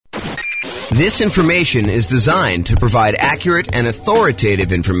This information is designed to provide accurate and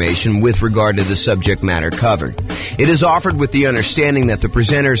authoritative information with regard to the subject matter covered. It is offered with the understanding that the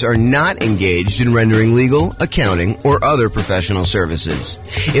presenters are not engaged in rendering legal, accounting, or other professional services.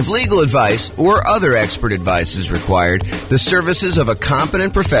 If legal advice or other expert advice is required, the services of a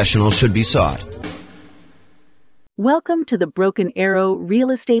competent professional should be sought. Welcome to the Broken Arrow Real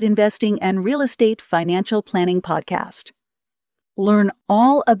Estate Investing and Real Estate Financial Planning Podcast. Learn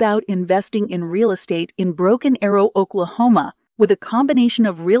all about investing in real estate in Broken Arrow, Oklahoma, with a combination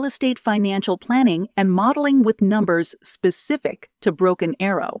of real estate financial planning and modeling with numbers specific to Broken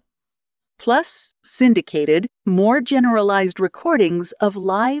Arrow. Plus, syndicated, more generalized recordings of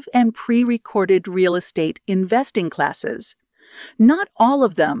live and pre-recorded real estate investing classes. Not all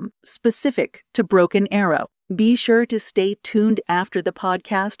of them specific to Broken Arrow. Be sure to stay tuned after the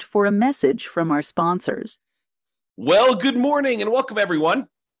podcast for a message from our sponsors. Well, good morning and welcome, everyone.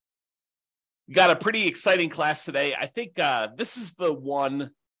 We got a pretty exciting class today. I think this is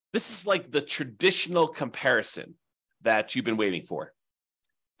like the traditional comparison that you've been waiting for.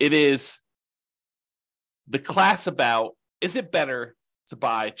 It is the class about, is it better to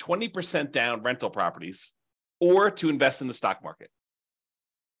buy 20% down rental properties or to invest in the stock market?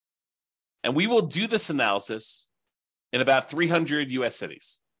 And we will do this analysis in about 300 U.S.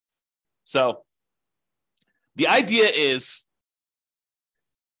 cities. So the idea is,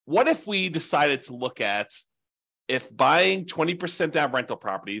 what if we decided to look at if buying 20% down rental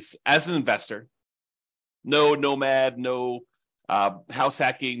properties as an investor, no nomad, no house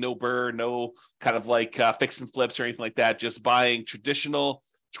hacking, no BRRRR, no kind of like fix and flips or anything like that, just buying traditional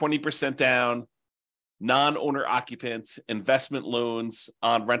 20% down, non-owner occupant investment loans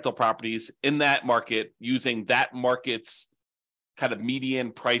on rental properties in that market, using that market's kind of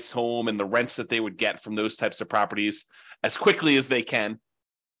median price home and the rents that they would get from those types of properties as quickly as they can.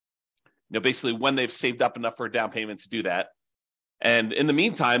 Basically when they've saved up enough for a down payment to do that. And in the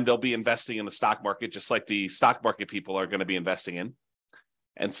meantime, they'll be investing in the stock market, just like the stock market people are going to be investing in.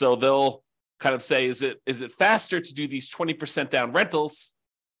 And so they'll kind of say, is it faster to do these 20% down rentals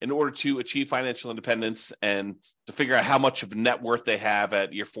in order to achieve financial independence and to figure out how much of net worth they have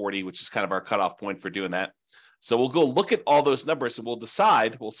at year 40, which is kind of our cutoff point for doing that. So we'll go look at all those numbers and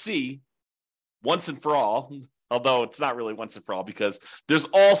we'll see once and for all, although it's not really once and for all because there's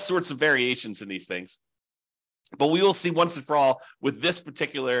all sorts of variations in these things. But we will see once and for all with this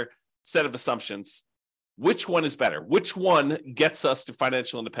particular set of assumptions, which one is better? Which one gets us to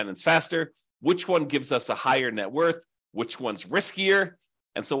financial independence faster? Which one gives us a higher net worth? Which one's riskier?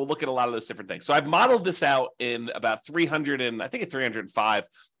 And so we'll look at a lot of those different things. So I've modeled this out in about 305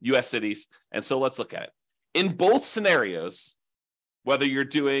 U.S. cities. And so let's look at it. In both scenarios, whether you're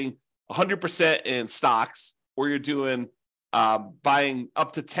doing 100% in stocks or you're doing buying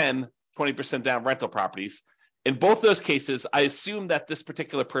up to 20% down rental properties, in both those cases, I assume that this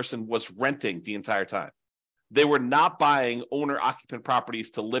particular person was renting the entire time. They were not buying owner-occupant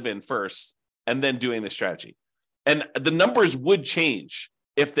properties to live in first and then doing the strategy. And the numbers would change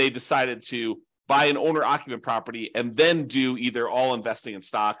if they decided to buy an owner-occupant property and then do either all investing in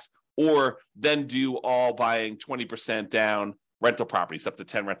stocks or then do all buying 20% down rental properties, up to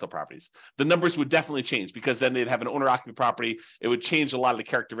 10 rental properties. The numbers would definitely change because then they'd have an owner-occupant property. It would change a lot of the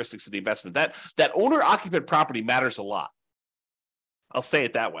characteristics of the investment. That owner-occupant property matters a lot. I'll say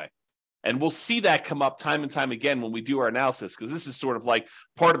it that way. And we'll see that come up time and time again when we do our analysis, because this is sort of like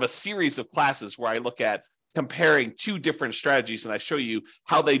part of a series of classes where I look at comparing two different strategies and I show you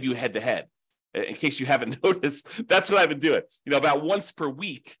how they do head-to-head. In case you haven't noticed, that's what I've been doing. About once per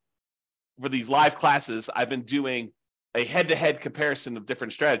week for these live classes, I've been doing a head-to-head comparison of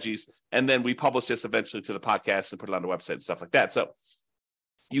different strategies, and then we publish this eventually to the podcast and put it on the website and stuff like that. So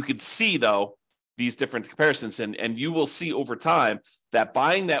you can see, though, these different comparisons, and you will see over time that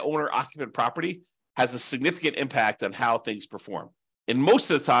buying that owner-occupant property has a significant impact on how things perform. And most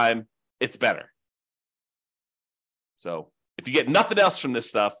of the time, it's better. So if you get nothing else from this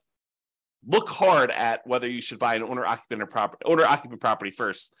stuff, look hard at whether you should buy an owner-occupant property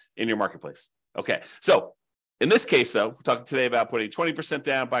first in your marketplace. Okay, so in this case, though, we're talking today about putting 20%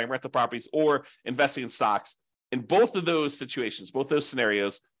 down, buying rental properties, or investing in stocks. In both of those situations, both those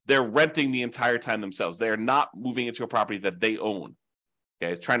scenarios, they're renting the entire time themselves. They are not moving into a property that they own.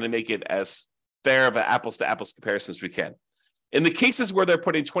 Okay, trying to make it as fair of an apples-to-apples comparison as we can. In the cases where they're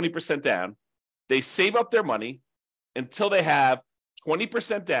putting 20% down, they save up their money until they have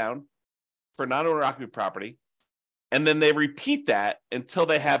 20% down for non-owner occupant property, and then they repeat that until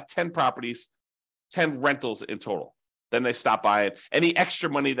they have 10 properties, 10 rentals in total. Then they stop buying. Any extra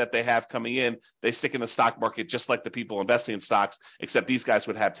money that they have coming in, they stick in the stock market, just like the people investing in stocks, except these guys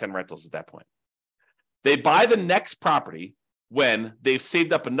would have 10 rentals at that point. They buy the next property when they've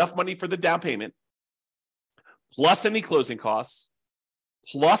saved up enough money for the down payment, plus any closing costs,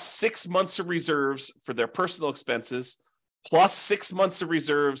 plus 6 months of reserves for their personal expenses, plus 6 months of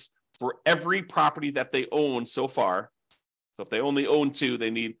reserves for every property that they own so far. So if they only own 2,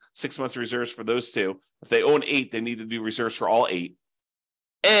 they need 6 months of reserves for those 2. If they own 8, they need to do reserves for all 8.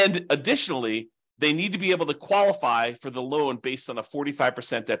 And additionally, they need to be able to qualify for the loan based on a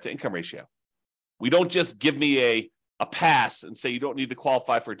 45% debt to income ratio. We don't just give me a pass and say you don't need to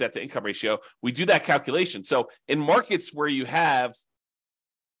qualify for a debt to income ratio. We do that calculation. So in markets where you have,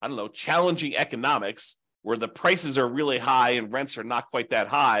 challenging economics, where the prices are really high and rents are not quite that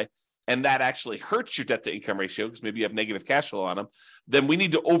high, and that actually hurts your debt to income ratio because maybe you have negative cash flow on them, then we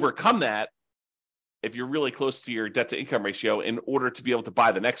need to overcome that if you're really close to your debt to income ratio in order to be able to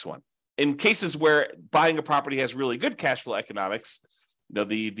buy the next one. In cases where buying a property has really good cash flow economics,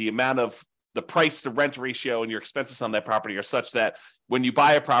 the amount of the price to rent ratio and your expenses on that property are such that when you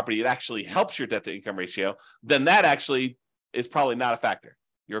buy a property, it actually helps your debt to income ratio, then that actually is probably not a factor.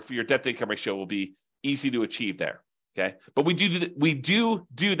 Your debt to income ratio will be easy to achieve there. Okay, but we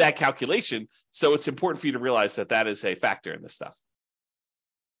do that calculation, so it's important for you to realize that is a factor in this stuff.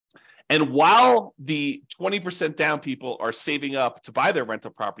 And while the 20% down people are saving up to buy their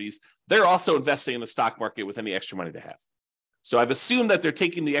rental properties, they're also investing in the stock market with any extra money they have. So I've assumed that they're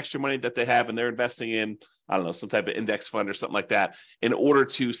taking the extra money that they have and they're investing in, some type of index fund or something like that in order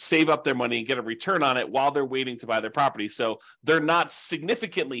to save up their money and get a return on it while they're waiting to buy their property. So they're not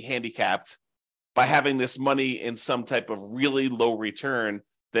significantly handicapped by having this money in some type of really low return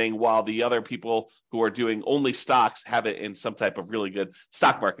thing, while the other people who are doing only stocks have it in some type of really good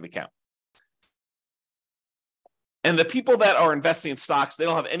stock market account. And the people that are investing in stocks, they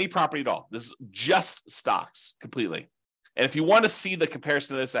don't have any property at all. This is just stocks completely. And if you want to see the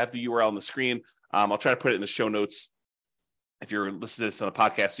comparison of this, I have the URL on the screen. I'll try to put it in the show notes. If you're listening to this on a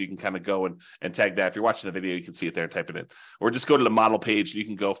podcast, so you can kind of go and tag that. If you're watching the video, you can see it there and type it in. Or just go to the model page and you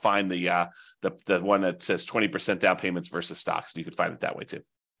can go find the one that says 20% down payments versus stocks. And you can find it that way too.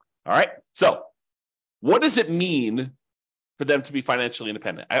 All right. So what does it mean for them to be financially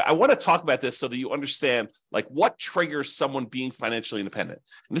independent? I want to talk about this so that you understand what triggers someone being financially independent.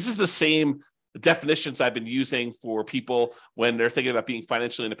 And this is the same definitions I've been using for people when they're thinking about being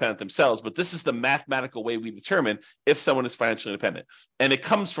financially independent themselves, but this is the mathematical way we determine if someone is financially independent. And it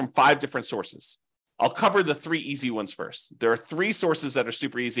comes from 5 different sources. I'll cover the 3 easy ones first. There are 3 sources that are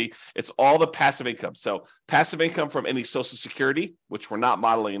super easy. It's all the passive income. So passive income from any Social Security, which we're not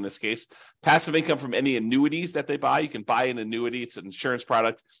modeling in this case. Passive income from any annuities that they buy. You can buy an annuity. It's an insurance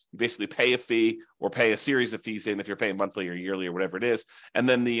product. You basically pay a fee or pay a series of fees in if you're paying monthly or yearly or whatever it is. And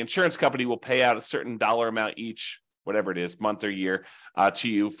then the insurance company will pay out a certain dollar amount each, whatever it is, month or year, to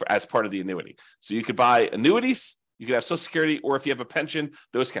you as part of the annuity. So you could buy annuities. You could have Social Security, or if you have a pension,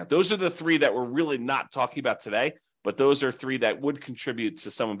 those count. Those are the 3 that we're really not talking about today, but those are 3 that would contribute to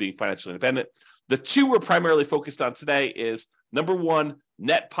someone being financially independent. The 2 we're primarily focused on today is, number 1,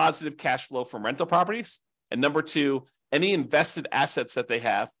 net positive cash flow from rental properties, and number 2, any invested assets that they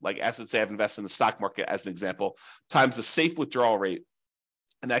have, like assets they have invested in the stock market, as an example, times the safe withdrawal rate.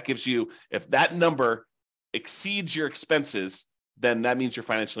 And that gives you, if that number exceeds your expenses, then that means you're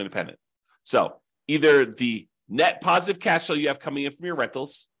financially independent. So either the net positive cash flow you have coming in from your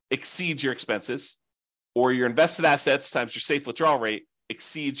rentals exceeds your expenses, or your invested assets times your safe withdrawal rate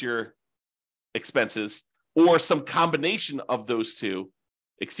exceeds your expenses, or some combination of those 2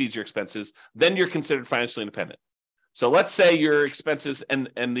 exceeds your expenses, then you're considered financially independent. So let's say your expenses,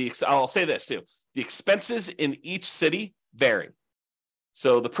 I'll say this too, the expenses in each city vary.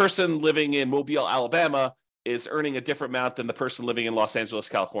 So the person living in Mobile, Alabama is earning a different amount than the person living in Los Angeles,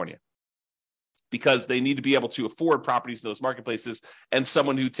 California, because they need to be able to afford properties in those marketplaces. And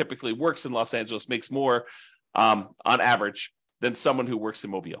someone who typically works in Los Angeles makes more on average than someone who works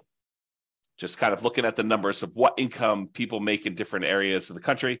in Mobile. Just kind of looking at the numbers of what income people make in different areas of the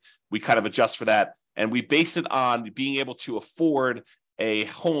country, we kind of adjust for that. And we base it on being able to afford a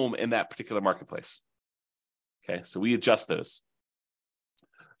home in that particular marketplace. Okay, so we adjust those.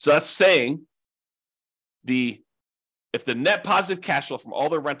 So that's saying if the net positive cash flow from all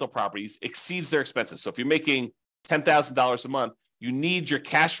their rental properties exceeds their expenses. So if you're making $10,000 a month, you need your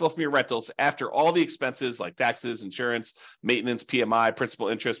cash flow from your rentals after all the expenses like taxes, insurance, maintenance, PMI, principal,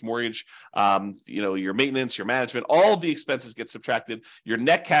 interest, mortgage, your maintenance, your management, all of the expenses get subtracted. Your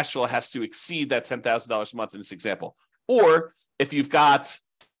net cash flow has to exceed that $10,000 a month in this example. Or if you've got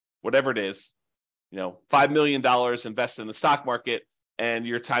whatever it is, $5 million invested in the stock market, and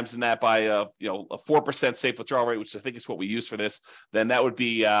you're timesing that by a 4% safe withdrawal rate, which I think is what we use for this, then that would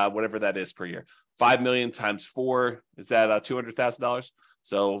be whatever that is per year. 5 million times 4 is that $200,000.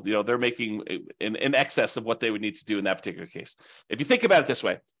 So they're making in excess of what they would need to do in that particular case. If you think about it this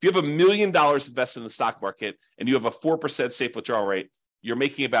way, if you have $1 million invested in the stock market and you have a 4% safe withdrawal rate, you're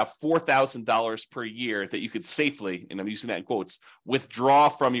making about $4,000 per year that you could safely, and I'm using that in quotes, withdraw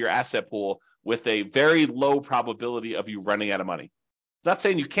from your asset pool with a very low probability of you running out of money. It's not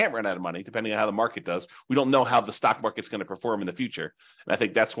saying you can't run out of money, depending on how the market does. We don't know how the stock market's going to perform in the future. And I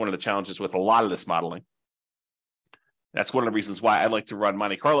think that's one of the challenges with a lot of this modeling. That's one of the reasons why I like to run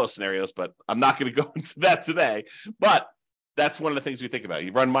Monte Carlo scenarios, but I'm not going to go into that today. But that's one of the things we think about.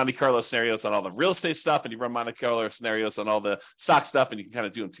 You run Monte Carlo scenarios on all the real estate stuff, and you run Monte Carlo scenarios on all the stock stuff, and you can kind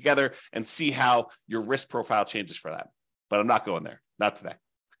of do them together and see how your risk profile changes for that. But I'm not going there, not today.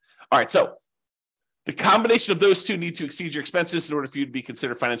 All right, so the combination of those two need to exceed your expenses in order for you to be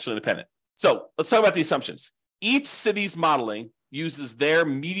considered financially independent. So let's talk about the assumptions. Each city's modeling uses their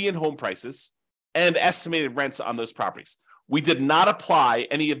median home prices and estimated rents on those properties. We did not apply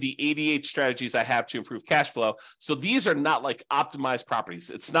any of the 88 strategies I have to improve cash flow. So these are not like optimized properties.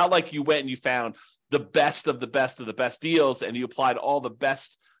 It's not like you went and you found the best of the best of the best deals and you applied all the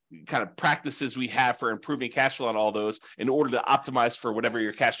best kind of practices we have for improving cash flow on all those in order to optimize for whatever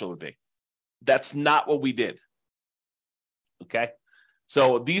your cash flow would be. That's not what we did. Okay.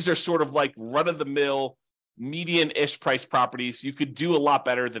 So these are sort of like run-of-the-mill, median-ish price properties. You could do a lot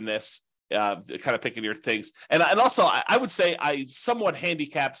better than this, kind of picking your things. And also, I would say I somewhat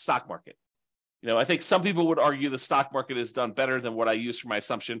handicap stock market. I think some people would argue the stock market has done better than what I used for my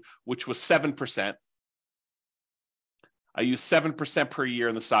assumption, which was 7%. I use 7% per year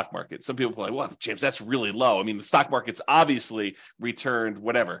in the stock market. Some people are like, well, James, that's really low. I mean, the stock market's obviously returned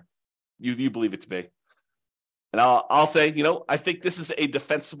whatever you believe it to be. And I'll say, I think this is a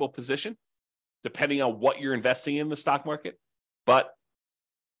defensible position, depending on what you're investing in the stock market. But,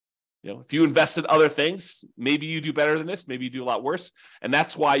 if you invest in other things, maybe you do better than this, maybe you do a lot worse. And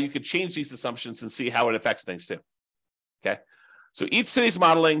that's why you could change these assumptions and see how it affects things too. Okay. So each city's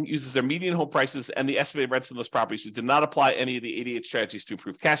modeling uses their median home prices and the estimated rents in those properties. We did not apply any of the 88 strategies to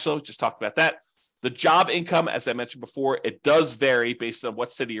improve cash flow. Just talked about that. The job income, as I mentioned before, it does vary based on what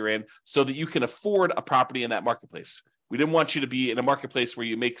city you're in so that you can afford a property in that marketplace. We didn't want you to be in a marketplace where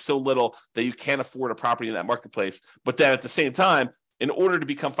you make so little that you can't afford a property in that marketplace. But then at the same time, in order to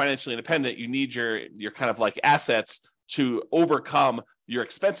become financially independent, you need your kind of like assets to overcome your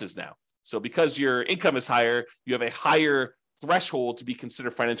expenses now. So because your income is higher, you have a higher threshold to be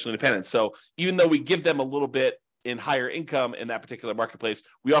considered financially independent. So even though we give them a little bit in higher income in that particular marketplace,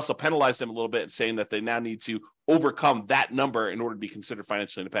 we also penalize them a little bit, saying that they now need to overcome that number in order to be considered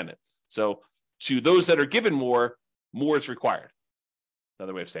financially independent. So to those that are given more is required.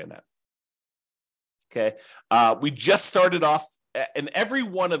 Another way of saying that. Okay. We just started off in every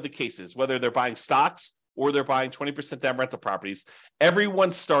one of the cases, whether they're buying stocks or they're buying 20% down rental properties,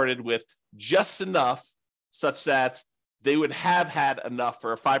 everyone started with just enough such that they would have had enough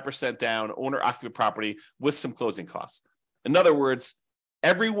for a 5% down owner-occupant property with some closing costs. In other words,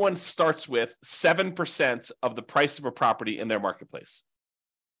 everyone starts with 7% of the price of a property in their marketplace.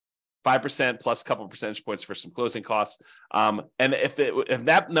 5% plus a couple of percentage points for some closing costs. And if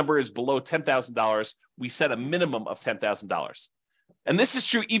that number is below $10,000, we set a minimum of $10,000. And this is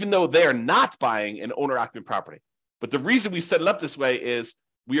true even though they are not buying an owner-occupant property. But the reason we set it up this way is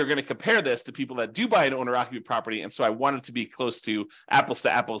we are going to compare this to people that do buy an owner-occupant property. And so I wanted to be close to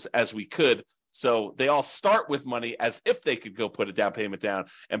apples as we could. So they all start with money as if they could go put a down payment down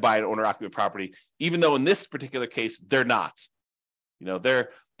and buy an owner-occupant property, even though in this particular case, they're not. They're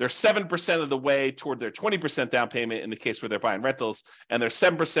 7% of the way toward their 20% down payment in the case where they're buying rentals, and they're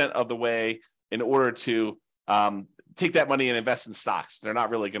 7% of the way in order to take that money and invest in stocks. They're not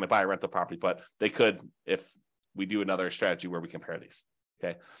really going to buy a rental property, but they could if we do another strategy where we compare these.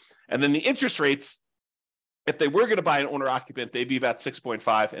 Okay. And then the interest rates, if they were going to buy an owner occupant, they'd be about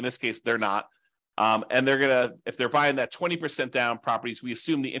 6.5. In this case, they're not. And if they're buying that 20% down properties, we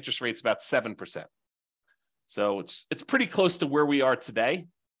assume the interest rate's about 7%. So it's pretty close to where we are today,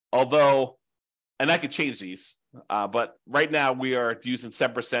 although, and I could change these, but right now we are using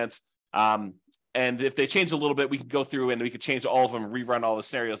 7%. And if they change a little bit, we can go through and we could change all of them and rerun all the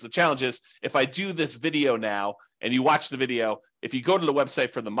scenarios. The challenge is if I do this video now and you watch the video, if you go to the website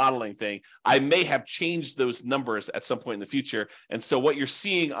for the modeling thing, I may have changed those numbers at some point in the future. And so what you're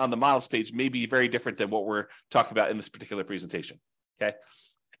seeing on the models page may be very different than what we're talking about in this particular presentation. Okay.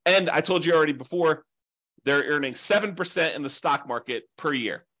 And I told you already before, they're earning 7% in the stock market per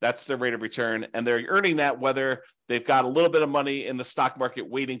year. That's their rate of return. And they're earning that whether they've got a little bit of money in the stock market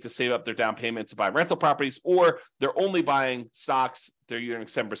waiting to save up their down payment to buy rental properties, or they're only buying stocks, they're earning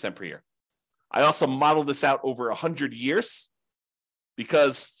 7% per year. I also modeled this out over 100 years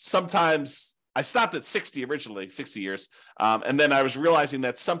because sometimes I stopped at 60 originally, 60 years. And then I was realizing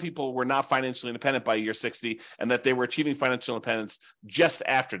that some people were not financially independent by year 60 and that they were achieving financial independence just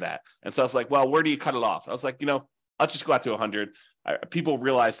after that. And so I was like, well, where do you cut it off? I was like, I'll just go out to 100. People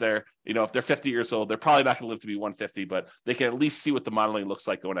realize if they're 50 years old, they're probably not going to live to be 150, but they can at least see what the modeling looks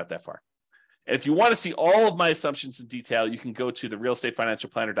like going out that far. And if you want to see all of my assumptions in detail, you can go to the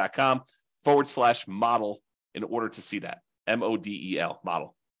realestatefinancialplanner.com/model in order to see that. MODEL,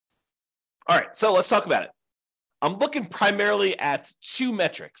 model. All right, so let's talk about it. I'm looking primarily at two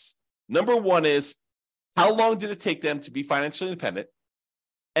metrics. Number one is how long did it take them to be financially independent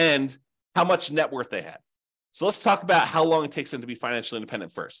and how much net worth they had. So let's talk about how long it takes them to be financially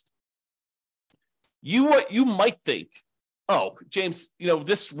independent first. You might think, oh, James,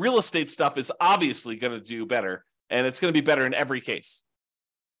 this real estate stuff is obviously going to do better and it's going to be better in every case.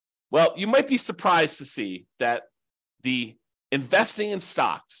 Well, you might be surprised to see that the investing in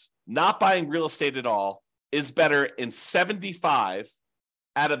stocks, not buying real estate at all, is better in 75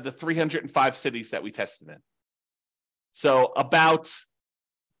 out of the 305 cities that we tested in. So about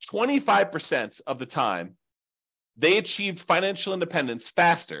 25% of the time, they achieved financial independence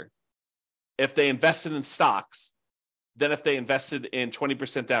faster if they invested in stocks than if they invested in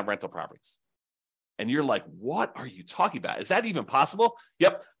 20% down rental properties. And you're like, what are you talking about? Is that even possible?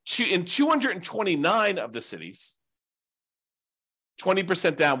 Yep. In 229 of the cities,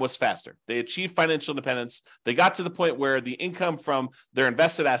 20% down was faster. They achieved financial independence. They got to the point where the income from their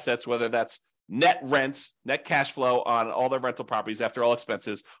invested assets, whether that's net rent, net cash flow on all their rental properties after all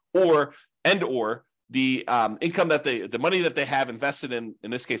expenses, or the income that the money that they have invested in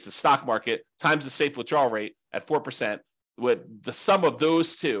this case, the stock market, times the safe withdrawal rate at 4%, with the sum of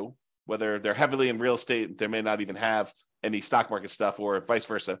those two, whether they're heavily in real estate, they may not even have any stock market stuff or vice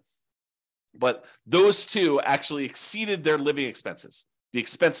versa. But those two actually exceeded their living expenses, the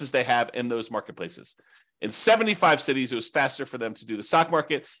expenses they have in those marketplaces. In 75 cities, it was faster for them to do the stock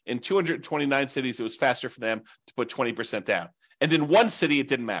market. In 229 cities, it was faster for them to put 20% down. And in one city, it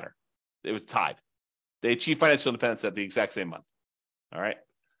didn't matter. It was tied. They achieved financial independence at the exact same month. All right.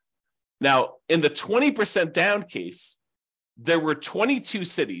 Now, in the 20% down case, there were 22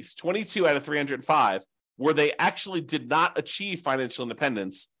 cities, 22 out of 305, where they actually did not achieve financial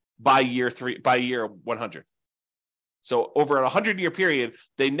independence by year 100. So over a 100-year period,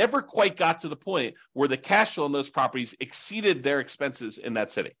 they never quite got to the point where the cash flow in those properties exceeded their expenses in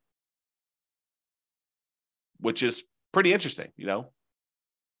that city, which is pretty interesting, Now,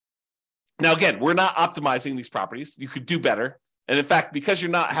 again, we're not optimizing these properties. You could do better. And in fact, because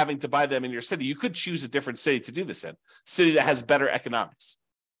you're not having to buy them in your city, you could choose a different city to do this in, city that has better economics,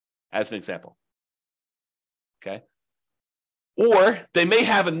 as an example. Okay. Or they may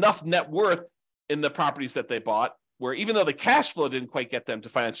have enough net worth in the properties that they bought where even though the cash flow didn't quite get them to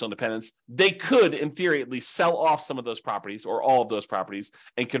financial independence, they could, in theory, at least sell off some of those properties or all of those properties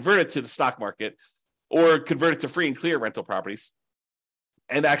and convert it to the stock market or convert it to free and clear rental properties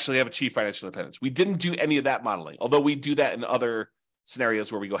and actually have achieved financial independence. We didn't do any of that modeling, although we do that in other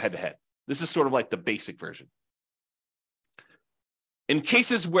scenarios where we go head to head. This is sort of like the basic version. In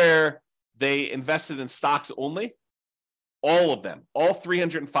cases where they invested in stocks only, all of them, all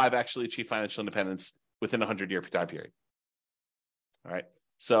 305 actually achieved financial independence within a 100-year time period. All right.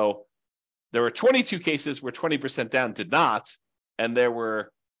 So there were 22 cases where 20% down did not, and there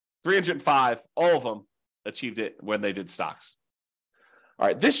were 305, all of them achieved it when they did stocks. All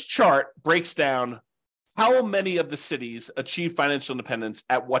right. This chart breaks down how many of the cities achieved financial independence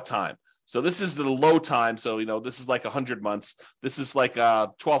at what time. So this is the low time. So, this is like 100 months. This is like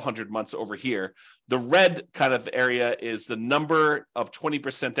 1,200 months over here. The red kind of area is the number of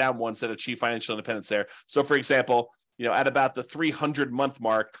 20% down ones that achieve financial independence there. So, for example, at about the 300-month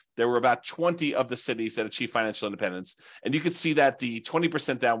mark, there were about 20 of the cities that achieved financial independence. And you can see that the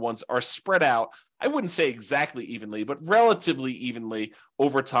 20% down ones are spread out, I wouldn't say exactly evenly, but relatively evenly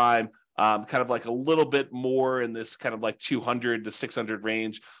over time. Kind of like a little bit more in this kind of like 200 to 600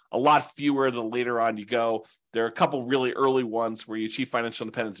 range, a lot fewer the later on you go. There are a couple really early ones where you achieve financial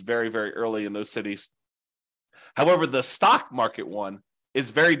independence very, very early in those cities. However, the stock market one is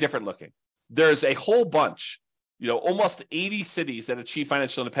very different looking. There's a whole bunch, almost 80 cities that achieve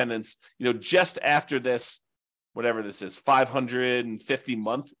financial independence, just after this, whatever this is, 550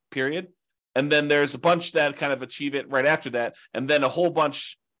 month period. And then there's a bunch that kind of achieve it right after that. And then a whole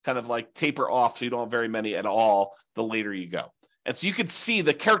bunch kind of like taper off so you don't have very many at all the later you go. And so you could see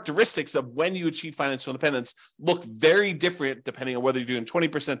the characteristics of when you achieve financial independence look very different depending on whether you're doing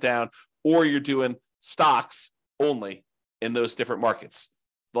 20% down or you're doing stocks only in those different markets.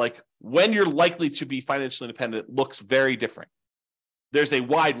 Like when you're likely to be financially independent looks very different. There's a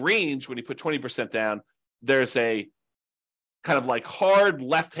wide range when you put 20% down. There's a kind of like hard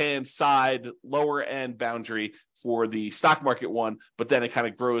left-hand side, lower end boundary for the stock market one, but then it kind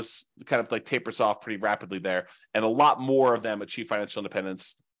of grows, kind of like tapers off pretty rapidly there. And a lot more of them achieve financial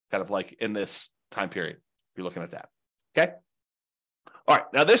independence kind of like in this time period, if you're looking at that. Okay. All right.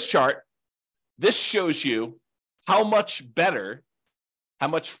 Now this chart, this shows you how much better, how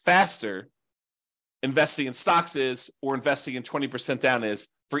much faster investing in stocks is or investing in 20% down is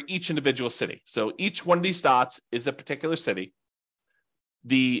for each individual city. So each one of these dots is a particular city.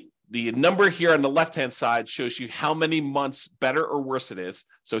 The number here on the left-hand side shows you how many months better or worse it is.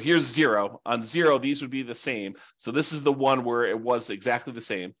 So here's 0. On 0, these would be the same. So this is the one where it was exactly the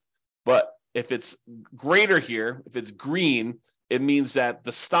same. But if it's greater here, if it's green, it means that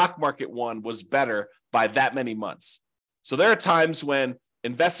the stock market one was better by that many months. So there are times when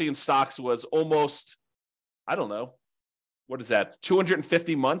investing in stocks was almost, I don't know, what is that?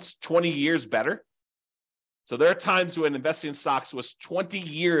 250 months, 20 years better. So there are times when investing in stocks was 20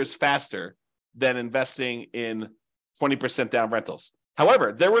 years faster than investing in 20% down rentals.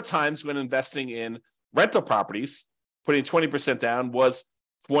 However, there were times when investing in rental properties, putting 20% down was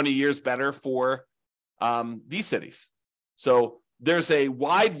 20 years better for these cities. So there's a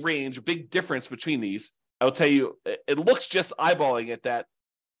wide range, a big difference between these. I'll tell you, it looks just eyeballing it that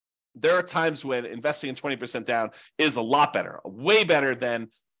there are times when investing in 20% down is a lot better, way better than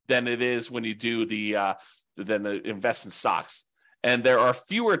it is when you do the invest in stocks. And there are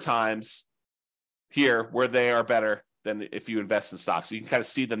fewer times here where they are better than if you invest in stocks. So you can kind of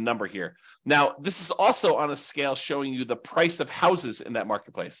see the number here. Now, this is also on a scale showing you the price of houses in that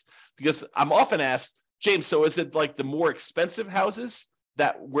marketplace, because I'm often asked, James, so is it like the more expensive houses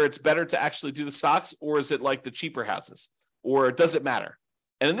that where it's better to actually do the stocks, or is it like the cheaper houses, or does it matter?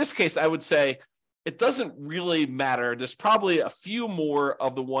 And in this case, I would say it doesn't really matter. There's probably a few more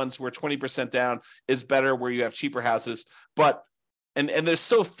of the ones where 20% down is better, where you have cheaper houses. But and there's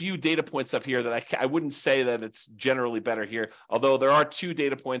so few data points up here that I wouldn't say that it's generally better here. Although there are 2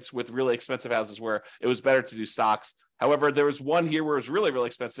 data points with really expensive houses where it was better to do stocks. However, there was one here where it was really, really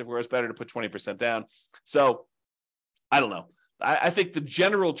expensive, where it's better to put 20% down. So I don't know. I think the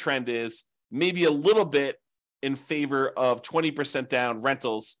general trend is maybe a little bit in favor of 20% down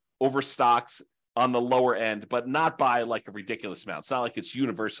rentals over stocks on the lower end, but not by like a ridiculous amount. It's not like it's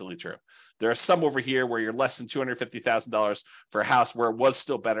universally true. There are some over here where you're less than $250,000 for a house where it was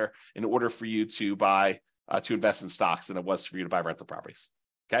still better in order for you to buy, to invest in stocks than it was for you to buy rental properties.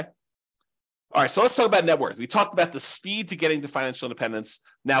 Okay. All right. So let's talk about net worth. We talked about the speed to getting to financial independence.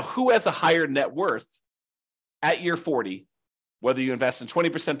 Now, who has a higher net worth at year 40, whether you invest in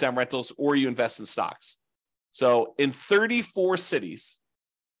 20% down rentals or you invest in stocks? So in 34 cities,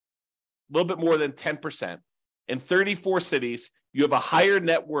 a little bit more than 10%. In 34 cities, you have a higher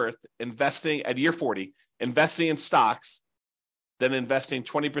net worth investing at year 40, investing in stocks than investing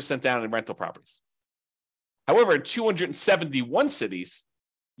 20% down in rental properties. However, in 271 cities,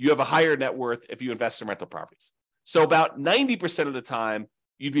 you have a higher net worth if you invest in rental properties. So about 90% of the time,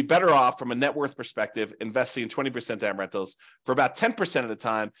 you'd be better off from a net worth perspective investing in 20% down rentals. For about 10% of the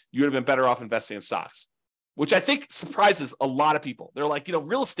time, you would have been better off investing in stocks, which I think surprises a lot of people. They're like,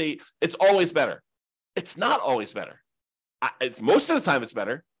 real estate, it's always better. It's not always better. It's most of the time it's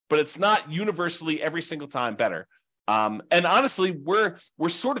better, but it's not universally every single time better. And honestly, we're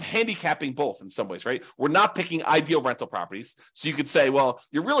sort of handicapping both in some ways, right? We're not picking ideal rental properties. So you could say, well,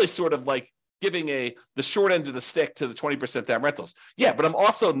 you're really sort of like giving the short end of the stick to the 20% down rentals. Yeah, but I'm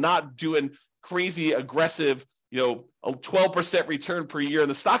also not doing crazy aggressive, a 12% return per year in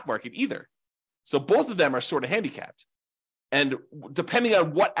the stock market either. So both of them are sort of handicapped. And depending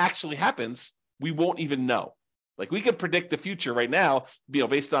on what actually happens, we won't even know. Like we could predict the future right now,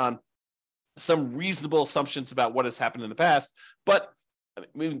 based on some reasonable assumptions about what has happened in the past. But I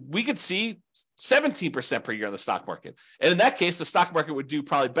mean, we could see 17% per year on the stock market. And in that case, the stock market would do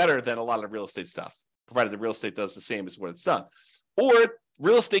probably better than a lot of real estate stuff, provided the real estate does the same as what it's done. Or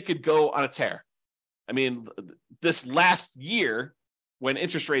real estate could go on a tear. I mean, this last year, when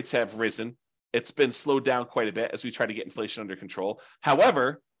interest rates have risen, it's been slowed down quite a bit as we try to get inflation under control.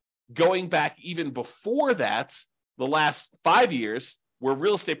 However, going back even before that, the last 5 years, where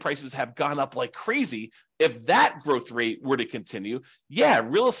real estate prices have gone up like crazy, if that growth rate were to continue, yeah,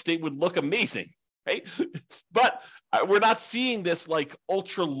 real estate would look amazing. right? But we're not seeing this like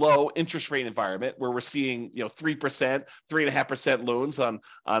ultra low interest rate environment where we're seeing 3%, 3.5% loans on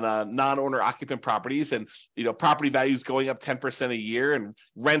non-owner occupant properties, and property values going up 10% a year and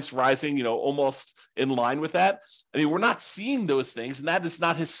rents rising almost in line with that. I mean, we're not seeing those things, and that is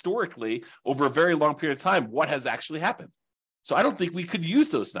not historically over a very long period of time what has actually happened. So I don't think we could use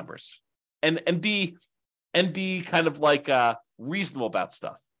those numbers and be kind of like reasonable about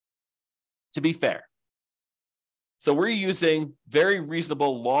stuff, to be fair. So we're using very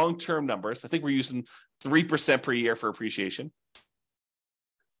reasonable long-term numbers. I think we're using 3% per year for appreciation.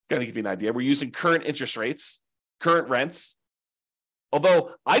 Got to give you an idea. We're using current interest rates, current rents.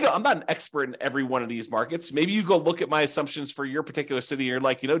 Although I'm not an expert in every one of these markets. Maybe you go look at my assumptions for your particular city. And you're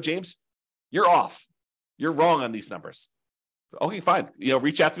like, James, you're off. You're wrong on these numbers. Okay, fine.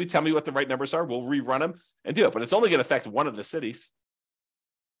 Reach out to me. Tell me what the right numbers are. We'll rerun them and do it. But it's only going to affect one of the cities.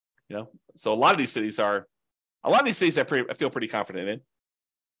 So a lot of these cities I feel pretty confident in.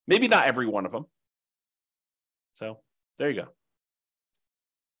 Maybe not every one of them. So there you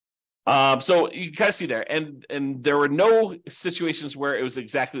go. So you can kind of see there, and there were no situations where it was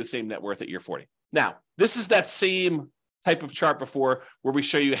exactly the same net worth at year 40. Now, this is that same type of chart before where we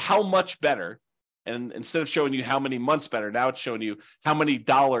show you how much better, and instead of showing you how many months better, now it's showing you how many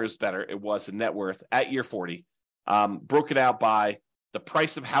dollars better it was in net worth at year 40, broken out by the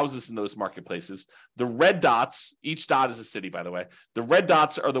price of houses in those marketplaces. The red dots, each dot is a city, by the way. The red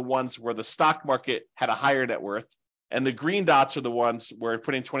dots are the ones where the stock market had a higher net worth, and the green dots are the ones where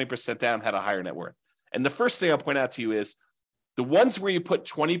putting 20% down had a higher net worth. And the first thing I'll point out to you is the ones where you put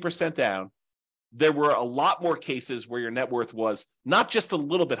 20% down, there were a lot more cases where your net worth was not just a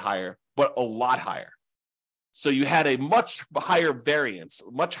little bit higher, but a lot higher. So you had a much higher variance,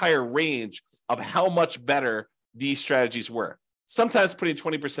 much higher range of how much better these strategies were. Sometimes putting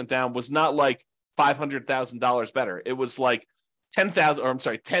 20% down was not like $500,000 better. It was like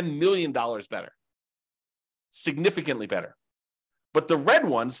 $10 million better, significantly better. But the red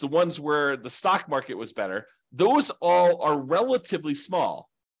ones, the ones where the stock market was better, those all are relatively small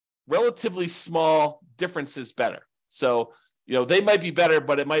differences better. So, they might be better,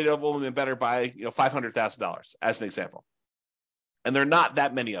 but it might have only been better by, $500,000 as an example. And there are not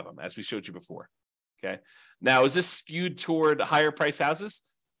that many of them, as we showed you before. Okay. Now, is this skewed toward higher price houses?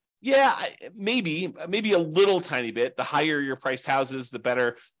 Yeah, maybe a little tiny bit. The higher your priced houses, the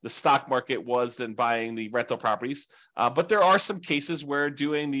better the stock market was than buying the rental properties. But there are some cases where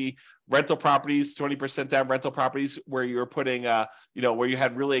doing the rental properties, 20% down rental properties, where you're putting, where you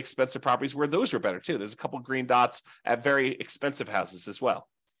had really expensive properties, where those were better too. There's a couple of green dots at very expensive houses as well.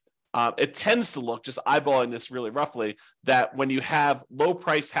 It tends to look, just eyeballing this really roughly, that when you have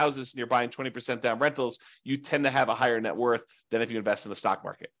low-priced houses and you're buying 20% down rentals, you tend to have a higher net worth than if you invest in the stock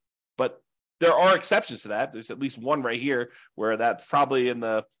market. But there are exceptions to that. There's at least one right here where that's probably in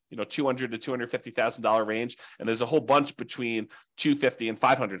the $200,000 to $250,000 range, and there's a whole bunch between $250,000 and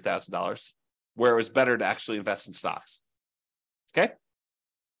 $500,000 where it was better to actually invest in stocks. Okay.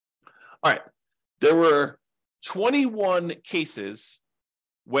 All right. There were 21 cases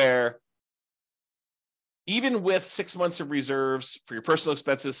where even with 6 months of reserves for your personal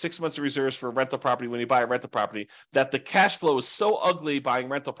expenses, 6 months of reserves for a rental property when you buy a rental property, that the cash flow is so ugly buying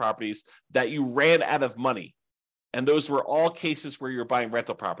rental properties that you ran out of money. And those were all cases where you're buying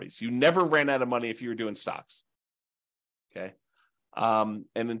rental properties. You never ran out of money if you were doing stocks. Okay. And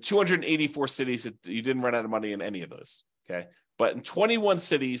in 284 cities, you didn't run out of money in any of those. Okay. But in 21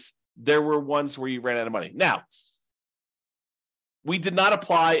 cities, there were ones where you ran out of money. Now, we did not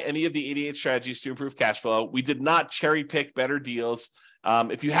apply any of the 88 strategies to improve cash flow. We did not cherry pick better deals.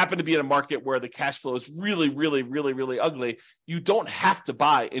 If you happen to be in a market where the cash flow is really, really, really, really ugly, you don't have to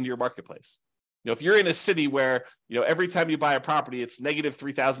buy in your marketplace. If you're in a city where, every time you buy a property, it's negative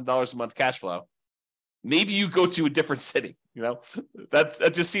 $3,000 a month cash flow, maybe you go to a different city.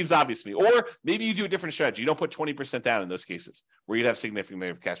 That just seems obvious to me. Or maybe you do a different strategy. You don't put 20% down in those cases where you'd have significant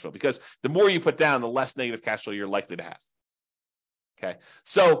negative cash flow, because the more you put down, the less negative cash flow you're likely to have. Okay,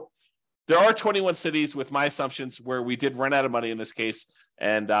 so there are 21 cities with my assumptions where we did run out of money in this case,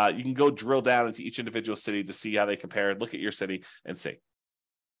 and you can go drill down into each individual city to see how they compare. Look at your city and see.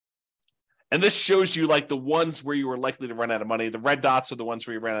 And this shows you like the ones where you were likely to run out of money. The red dots are the ones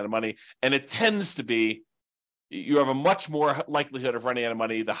where you ran out of money, and it tends to be you have a much more likelihood of running out of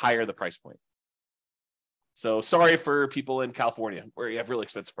money the higher the price point. So sorry for people in California where you have really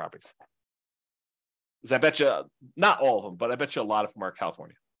expensive properties. Because I bet you, not all of them, but I bet you a lot of them are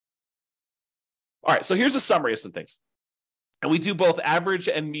California. All right, so here's a summary of some things. And we do both average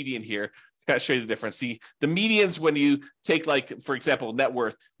and median here to kind of show you the difference. See, the medians, when you take, like, for example, net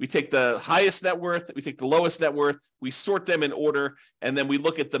worth, we take the highest net worth, we take the lowest net worth, we sort them in order, and then we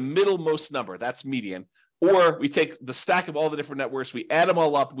look at the middlemost number. That's median. Or we take the stack of all the different net worths, we add them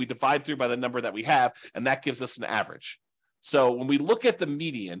all up, we divide through by the number that we have, and that gives us an average. So when we look at the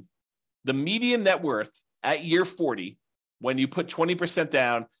median net worth at year 40, when you put 20%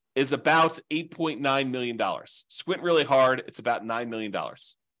 down, is about $8.9 million. Squint really hard, it's about $9 million.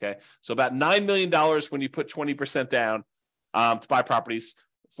 Okay, so about $9 million when you put 20% down to buy properties.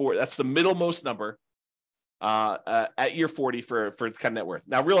 That's the middlemost number at year 40 for kind of net worth.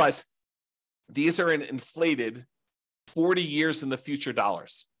 Now realize these are in inflated 40 years in the future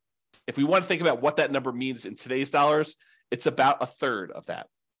dollars. If we want to think about what that number means in today's dollars, it's about a third of that.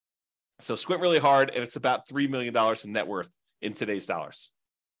 So squint really hard, and it's about $3 million in net worth in today's dollars.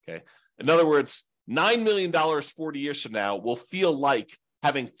 Okay. In other words, $9 million 40 years from now will feel like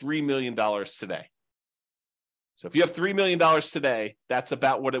having $3 million today. So if you have $3 million today, that's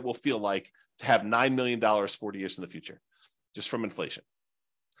about what it will feel like to have $9 million 40 years in the future, just from inflation.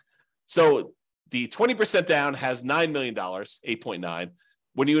 So the 20% down has $9 million, 8.9.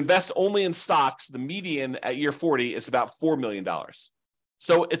 When you invest only in stocks, the median at year 40 is about $4 million.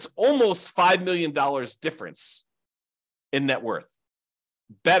 So it's almost $5 million difference in net worth.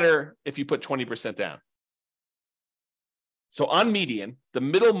 Better if you put 20% down. So on median, the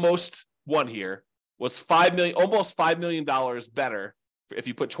middlemost one here was almost $5 million better if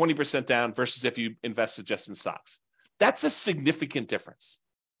you put 20% down versus if you invested just in stocks. That's a significant difference.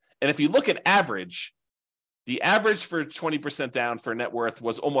 And if you look at average, the average for 20% down for net worth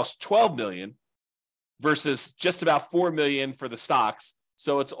was almost 12 million versus just about 4 million for the stocks.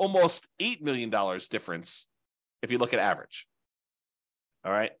 So it's almost $8 million difference if you look at average.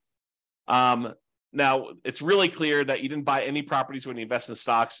 All right. Now, it's really clear that you didn't buy any properties when you invest in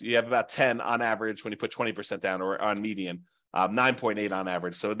stocks. You have about 10 on average when you put 20% down, or on median, 9.8 on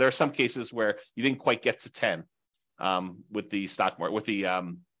average. So there are some cases where you didn't quite get to 10 with the stock market,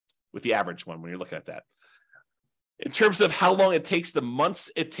 with the average one when you're looking at that. In terms of how long it takes, the months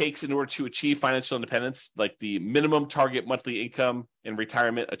it takes in order to achieve financial independence, like the minimum target monthly income in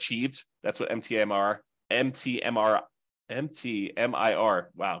retirement achieved, that's what MTMIR,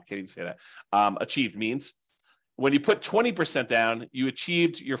 wow, can't even say that, achieved means. When you put 20% down, you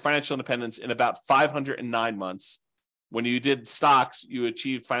achieved your financial independence in about 509 months. When you did stocks, you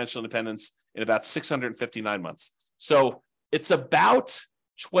achieved financial independence in about 659 months. So it's about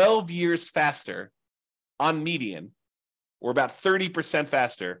 12 years faster on median, or about 30%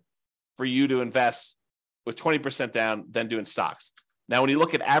 faster for you to invest with 20% down than doing stocks. Now, when you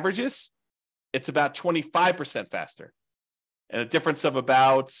look at averages, it's about 25% faster. And a difference of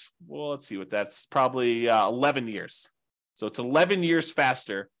about, well, let's see what that's probably 11 years. So it's 11 years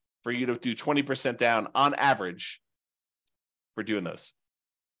faster for you to do 20% down on average for doing those.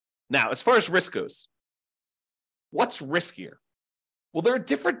 Now, as far as risk goes, what's riskier? Well, there are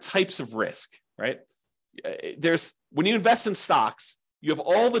different types of risk, right? When you invest in stocks, you have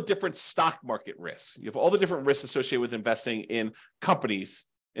all the different stock market risks. You have all the different risks associated with investing in companies,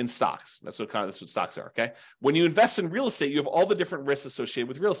 in stocks. That's what stocks are, okay? When you invest in real estate, you have all the different risks associated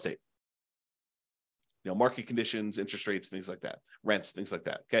with real estate. Market conditions, interest rates, things like that, rents, things like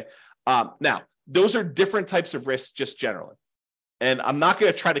that, okay? Now, those are different types of risks just generally. And I'm not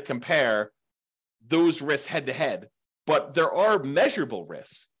going to try to compare those risks head to head, but there are measurable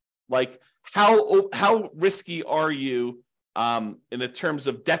risks. Like how risky are you in the terms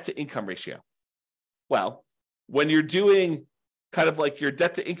of debt to income ratio? Well, when you're doing kind of like your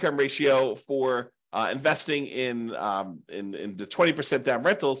debt to income ratio for investing in the 20% down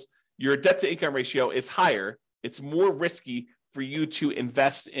rentals, your debt to income ratio is higher. It's more risky for you to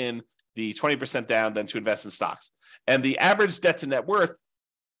invest in the 20% down than to invest in stocks. And the average debt to net worth,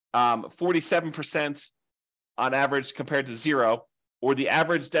 47% on average compared to zero, or the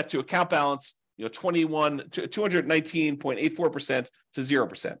average debt to account balance, 219.84% to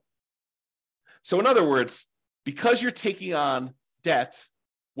 0%. So in other words, because you're taking on debt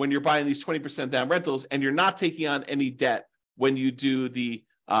when you're buying these 20% down rentals, and you're not taking on any debt when you do the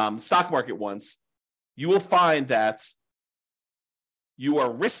stock market ones, you will find that you are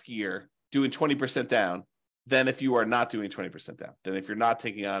riskier doing 20% down than if you are not doing 20% down, than if you're not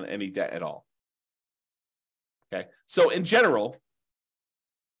taking on any debt at all. Okay, so in general,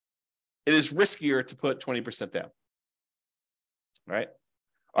 it is riskier to put 20% down. All right.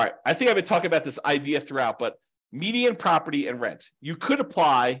 I think I've been talking about this idea throughout, but median property and rent. You could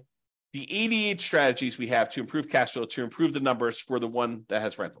apply the 88 strategies we have to improve cash flow, to improve the numbers for the one that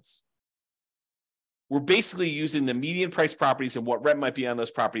has rentals. we're basically using the median price properties and what rent might be on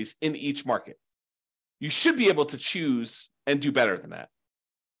those properties in each market. You should be able to choose and do better than that.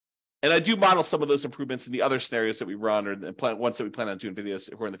 And I do model some of those improvements in the other scenarios that we run or the ones that we plan on doing videos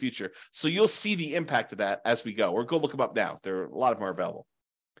for in the future. So you'll see the impact of that as we go, or go look them up now. There are a lot of them are available.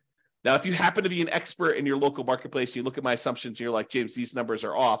 Now, if you happen to be an expert in your local marketplace, you look at my assumptions, and you're like, James, these numbers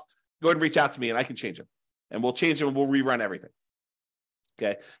are off, go ahead and reach out to me and I can change them. And we'll change them and we'll rerun everything.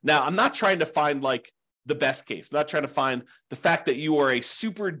 Okay. Now, I'm not trying to find like the best case. I'm not trying to find the fact that you are a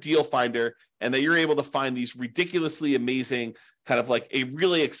super deal finder and that you're able to find these ridiculously amazing, kind of like a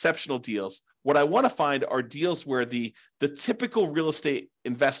really exceptional deals. What I want to find are deals where the typical real estate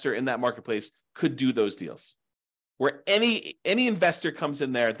investor in that marketplace could do those deals. Where any investor comes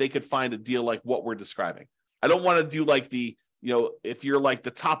in there, they could find a deal like what we're describing. I don't want to do like if you're like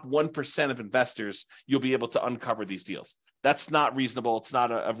the top 1% of investors, you'll be able to uncover these deals. That's not reasonable. It's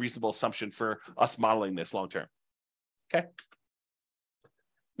not a reasonable assumption for us modeling this long term. Okay.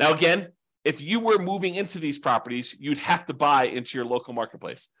 Now, again, if you were moving into these properties, you'd have to buy into your local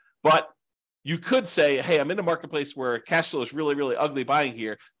marketplace. But you could say, hey, I'm in a marketplace where cash flow is really, really ugly buying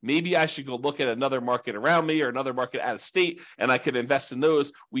here. Maybe I should go look at another market around me or another market out of state, and I could invest in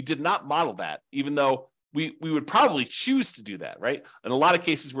those. We did not model that, even though we would probably choose to do that, right? In a lot of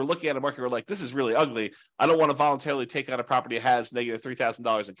cases, we're looking at a market, we're like, this is really ugly. I don't want to voluntarily take on a property that has negative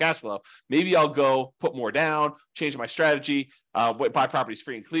 $3,000 in cash flow. Maybe I'll go put more down, change my strategy, buy properties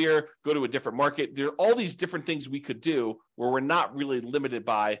free and clear, go to a different market. There are all these different things we could do where we're not really limited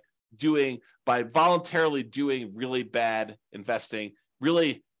by voluntarily doing really bad investing,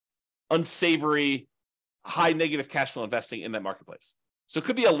 really unsavory, high negative cash flow investing in that marketplace. So it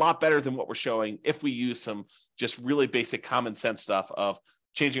could be a lot better than what we're showing if we use some just really basic common sense stuff of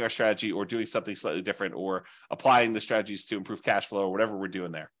changing our strategy or doing something slightly different or applying the strategies to improve cash flow or whatever we're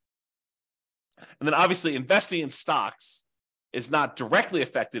doing there. And then obviously investing in stocks is not directly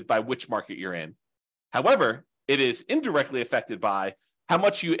affected by which market you're in. However, it is indirectly affected by how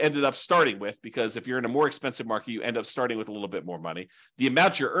much you ended up starting with, because if you're in a more expensive market, you end up starting with a little bit more money. The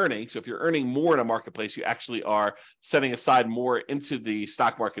amount you're earning, so if you're earning more in a marketplace, you actually are setting aside more into the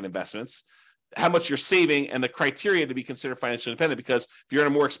stock market investments, how much you're saving, and the criteria to be considered financially independent, because if you're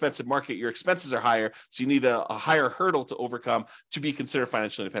in a more expensive market, your expenses are higher, so you need a higher hurdle to overcome to be considered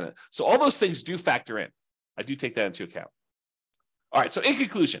financially independent. So all those things do factor in. I do take that into account. All right, so in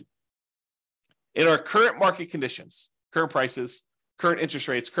conclusion, in our current market conditions, current prices, current interest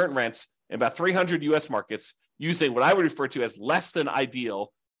rates, current rents, in about 300 U.S. markets, using what I would refer to as less than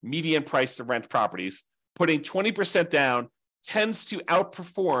ideal median price to rent properties, putting 20% down tends to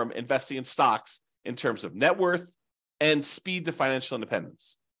outperform investing in stocks in terms of net worth and speed to financial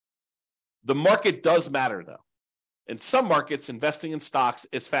independence. The market does matter, though. In some markets, investing in stocks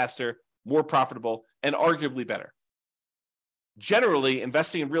is faster, more profitable, and arguably better. Generally,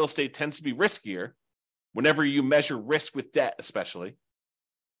 investing in real estate tends to be riskier whenever you measure risk with debt, especially.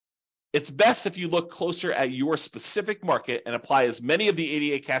 It's best if you look closer at your specific market and apply as many of the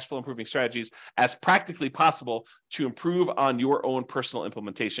 88 cash flow improving strategies as practically possible to improve on your own personal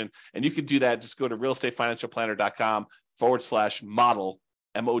implementation. And you can do that. Just go to realestatefinancialplanner.com/model,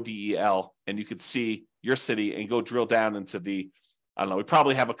 MODEL, and you can see your city and go drill down into we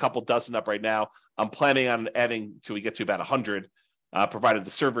probably have a couple dozen up right now. I'm planning on adding till we get to about 100. Provided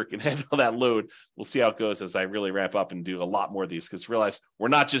the server can handle that load. We'll see how it goes as I really ramp up and do a lot more of these, because realize we're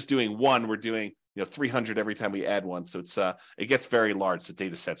not just doing one, we're doing 300 every time we add one. So it gets very large. The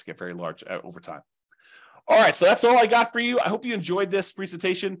data sets get very large over time. All right, so that's all I got for you. I hope you enjoyed this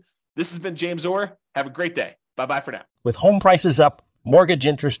presentation. This has been James Orr. Have a great day. Bye-bye for now. With home prices up, mortgage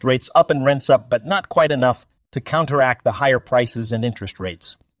interest rates up and rents up, but not quite enough to counteract the higher prices and interest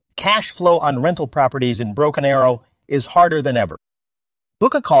rates. Cash flow on rental properties in Broken Arrow is harder than ever.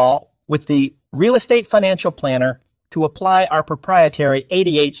 Book a call with the Real Estate Financial Planner to apply our proprietary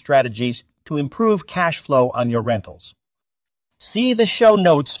 88 strategies to improve cash flow on your rentals. See the show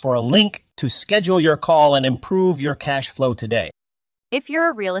notes for a link to schedule your call and improve your cash flow today. If you're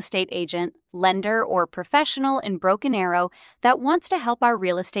a real estate agent, lender, or professional in Broken Arrow that wants to help our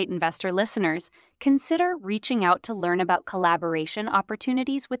real estate investor listeners, consider reaching out to learn about collaboration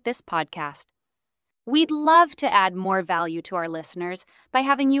opportunities with this podcast. We'd love to add more value to our listeners by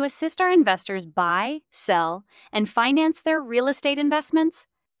having you assist our investors buy, sell, and finance their real estate investments.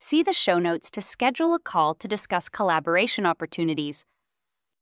 See the show notes to schedule a call to discuss collaboration opportunities.